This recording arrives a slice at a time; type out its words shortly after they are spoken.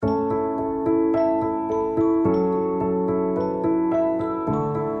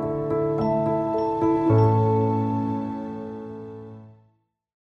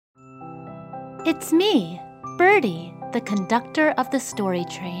It's me, Birdie, the conductor of the story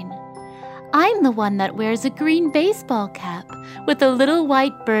train. I'm the one that wears a green baseball cap with a little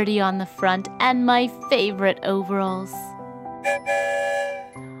white birdie on the front and my favorite overalls.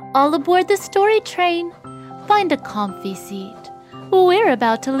 All aboard the story train. Find a comfy seat. We're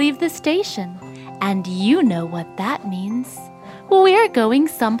about to leave the station, and you know what that means. We're going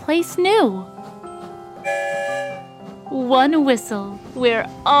someplace new. One whistle, we're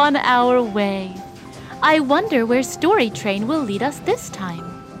on our way. I wonder where Story Train will lead us this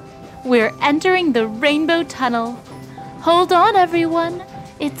time. We're entering the Rainbow Tunnel. Hold on, everyone.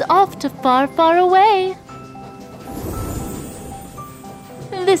 It's off to far, far away.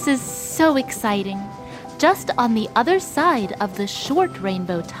 This is so exciting. Just on the other side of the short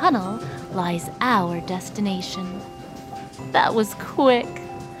Rainbow Tunnel lies our destination. That was quick.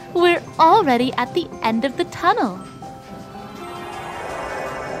 We're already at the end of the tunnel.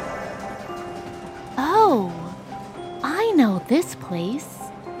 Oh, I know this place.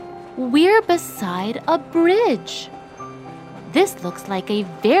 We're beside a bridge. This looks like a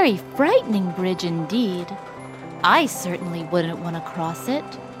very frightening bridge indeed. I certainly wouldn't want to cross it.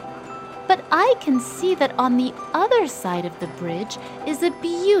 But I can see that on the other side of the bridge is a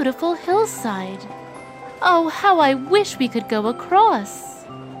beautiful hillside. Oh, how I wish we could go across.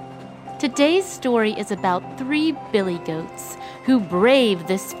 Today's story is about 3 billy goats who brave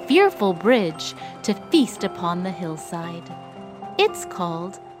this fearful bridge to feast upon the hillside. It's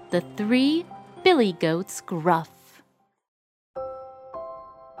called The 3 Billy Goats Gruff.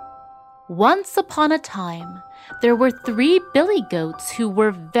 Once upon a time, there were 3 billy goats who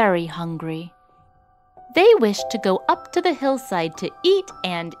were very hungry. They wished to go up to the hillside to eat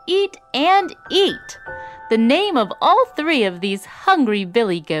and eat and eat. The name of all 3 of these hungry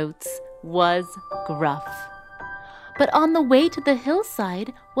billy goats was Gruff. But on the way to the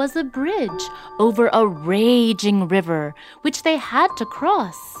hillside was a bridge over a raging river, which they had to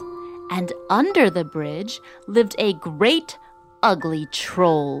cross. And under the bridge lived a great ugly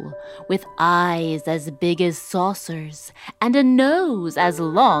troll with eyes as big as saucers and a nose as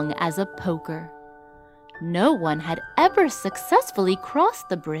long as a poker. No one had ever successfully crossed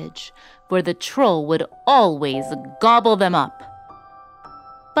the bridge, for the troll would always gobble them up.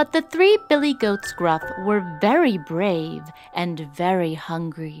 But the 3 billy goats Gruff were very brave and very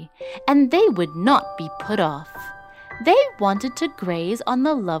hungry, and they would not be put off. They wanted to graze on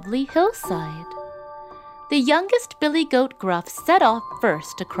the lovely hillside. The youngest billy goat Gruff set off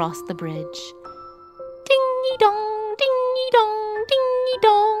first to cross the bridge. Ding-dong, ding-dong,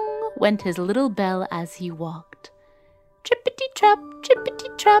 ding-dong, went his little bell as he walked. Trippity-trap,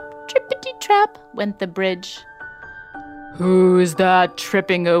 trippity-trap, trippity-trap, went the bridge. "Who's that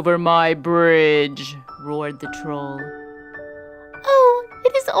tripping over my bridge?" roared the troll. "Oh,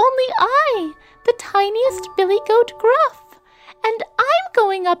 it is only I, the tiniest billy goat Gruff. And I'm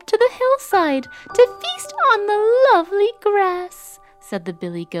going up to the hillside to feast on the lovely grass," said the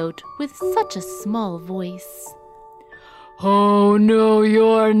billy goat with such a small voice. "Oh, no,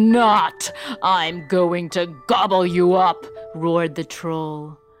 you're not! I'm going to gobble you up!" roared the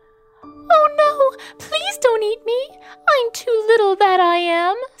troll. "Oh, no, please don't eat me. I'm too little, that I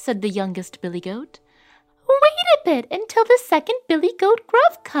am," said the youngest billy goat. "Wait a bit until the second billy goat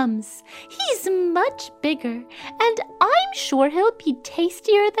Gruff comes. He's much bigger, and I'm sure he'll be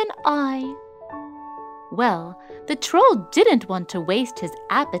tastier than I." Well, the troll didn't want to waste his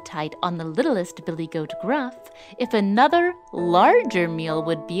appetite on the littlest billy goat Gruff if another, larger meal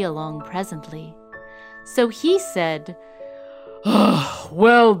would be along presently. So he said,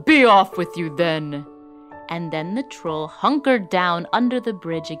 "Well, be off with you then." And then the troll hunkered down under the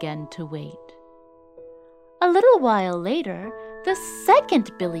bridge again to wait. A little while later, the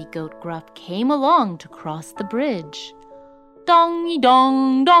second billy goat Gruff came along to cross the bridge.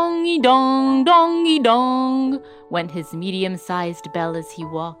 Dong-y-dong, dong-y-dong, dong-y-dong, went his medium-sized bell as he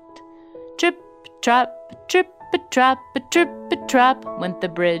walked. Trip-trap, trip-a-trap, trip-a-trap, went the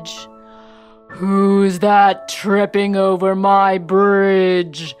bridge. "Who's that tripping over my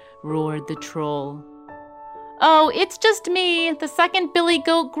bridge?" roared the troll. "Oh, it's just me, the second billy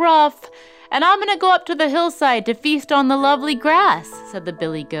goat Gruff, and I'm going to go up to the hillside to feast on the lovely grass," said the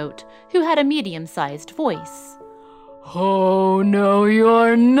billy goat, who had a medium-sized voice. "Oh, no,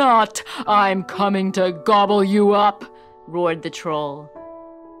 you're not! I'm coming to gobble you up!" roared the troll.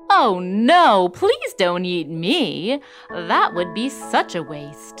 "Oh, no, please don't eat me. That would be such a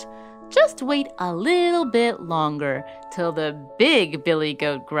waste. Just wait a little bit longer till the big billy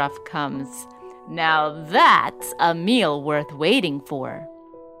goat Gruff comes. Now that's a meal worth waiting for."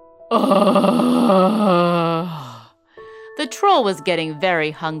 The troll was getting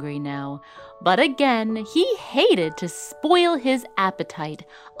very hungry now, But again, he hated to spoil his appetite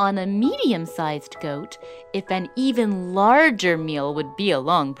on a medium-sized goat if an even larger meal would be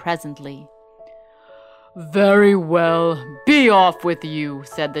along presently. "Very well, be off with you,"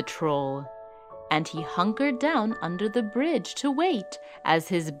 said the troll. And he hunkered down under the bridge to wait as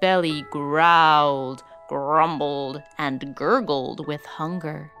his belly growled, grumbled, and gurgled with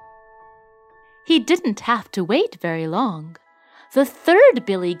hunger. He didn't have to wait very long. The third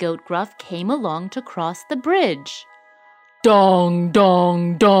Billy Goat Gruff came along to cross the bridge. "Dong,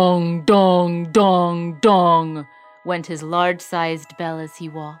 dong, dong, dong, dong, dong," went his large-sized bell as he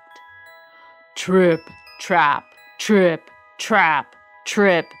walked. "Trip, trap, trip, trap,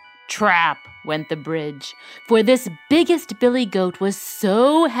 trip, trap," went the bridge, for this biggest Billy Goat was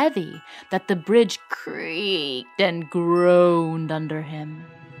so heavy that the bridge creaked and groaned under him.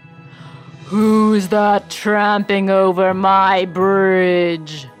 "Who's that tramping over my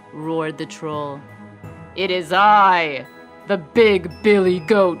bridge?" roared the troll. "It is I, the big Billy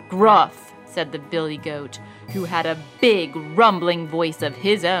Goat Gruff," said the Billy Goat, who had a big rumbling voice of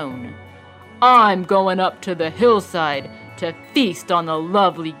his own. "I'm going up to the hillside to feast on the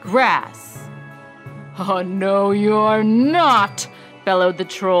lovely grass." "Oh, no, you're not," bellowed the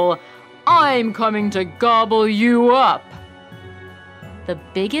troll. "I'm coming to gobble you up." The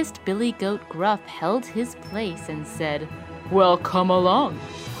biggest Billy Goat Gruff held his place and said, "Well, come along.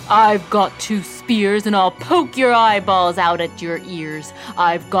 I've got 2 spears and I'll poke your eyeballs out at your ears.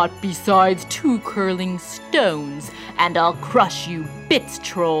 I've got besides 2 curling stones, and I'll crush you bits,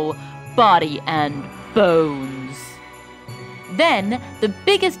 troll, body and bones." Then the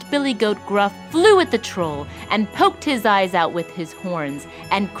biggest Billy Goat Gruff flew at the troll and poked his eyes out with his horns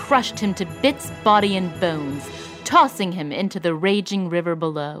and crushed him to bits, body, and bones, tossing him into the raging river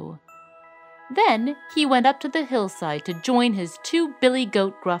below. Then he went up to the hillside to join his 2 Billy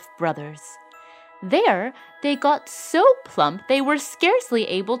Goat Gruff brothers. There they got so plump they were scarcely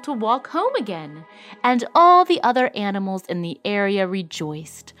able to walk home again, and all the other animals in the area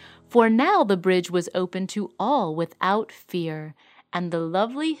rejoiced, for now the bridge was open to all without fear, and the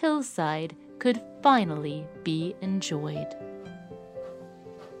lovely hillside could finally be enjoyed.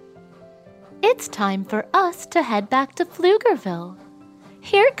 It's time for us to head back to Pflugerville.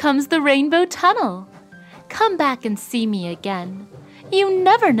 Here comes the Rainbow Tunnel. Come back and see me again. You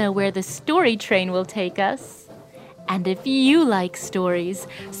never know where the story train will take us. And if you like stories,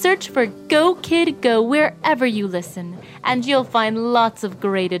 search for Go Kid Go wherever you listen, and you'll find lots of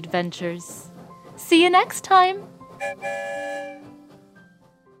great adventures. See you next time!